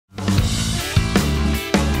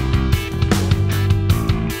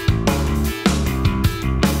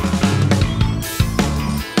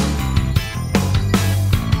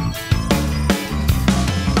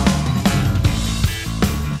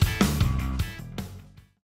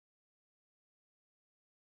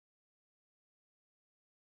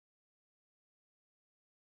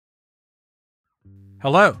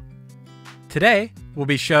Hello! Today, we'll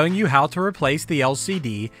be showing you how to replace the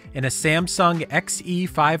LCD in a Samsung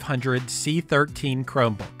XE500C13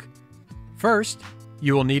 Chromebook. First,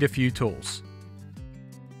 you will need a few tools.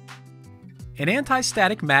 An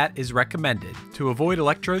anti-static mat is recommended to avoid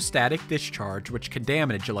electrostatic discharge which can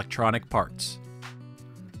damage electronic parts.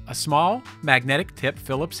 A small, magnetic tip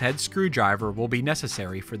Phillips head screwdriver will be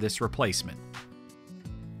necessary for this replacement.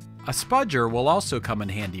 A spudger will also come in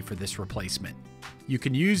handy for this replacement. You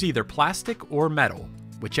can use either plastic or metal,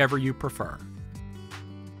 whichever you prefer.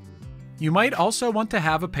 You might also want to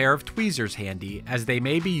have a pair of tweezers handy, as they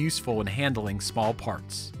may be useful in handling small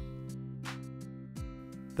parts.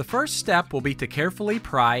 The first step will be to carefully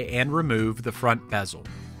pry and remove the front bezel.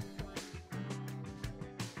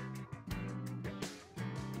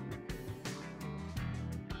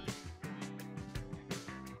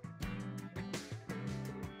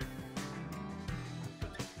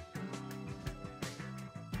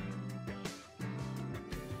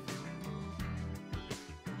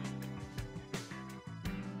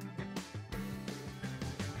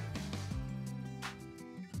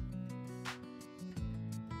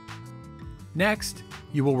 Next,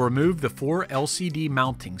 you will remove the 4 LCD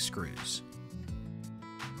mounting screws.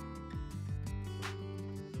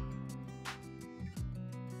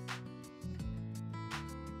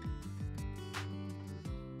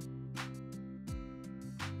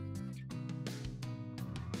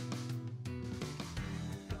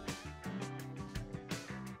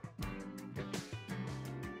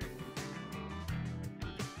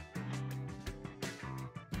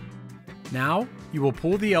 Now, you will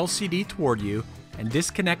pull the LCD toward you and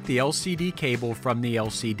disconnect the LCD cable from the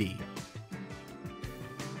LCD.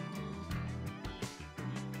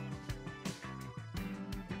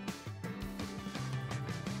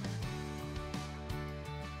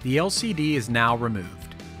 The LCD is now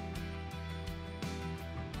removed.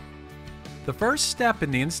 The first step in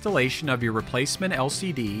the installation of your replacement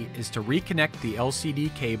LCD is to reconnect the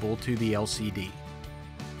LCD cable to the LCD.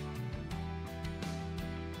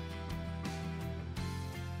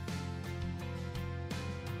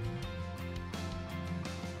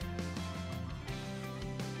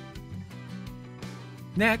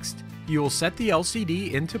 Next, you will set the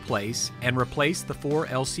LCD into place and replace the 4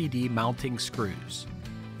 LCD mounting screws.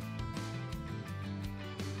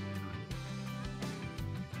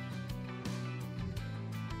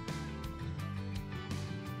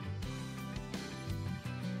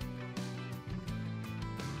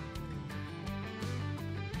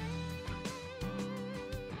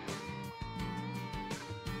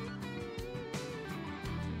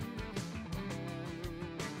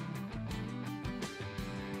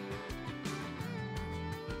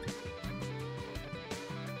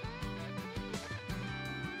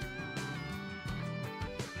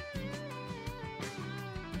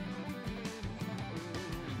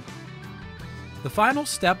 The final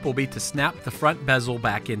step will be to snap the front bezel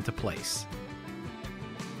back into place.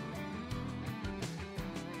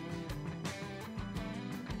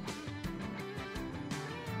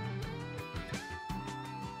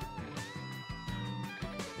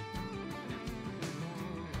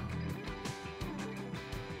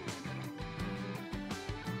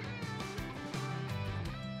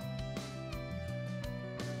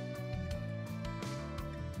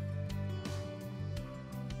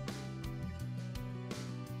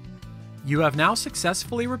 You have now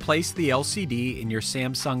successfully replaced the LCD in your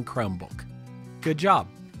Samsung Chromebook. Good job!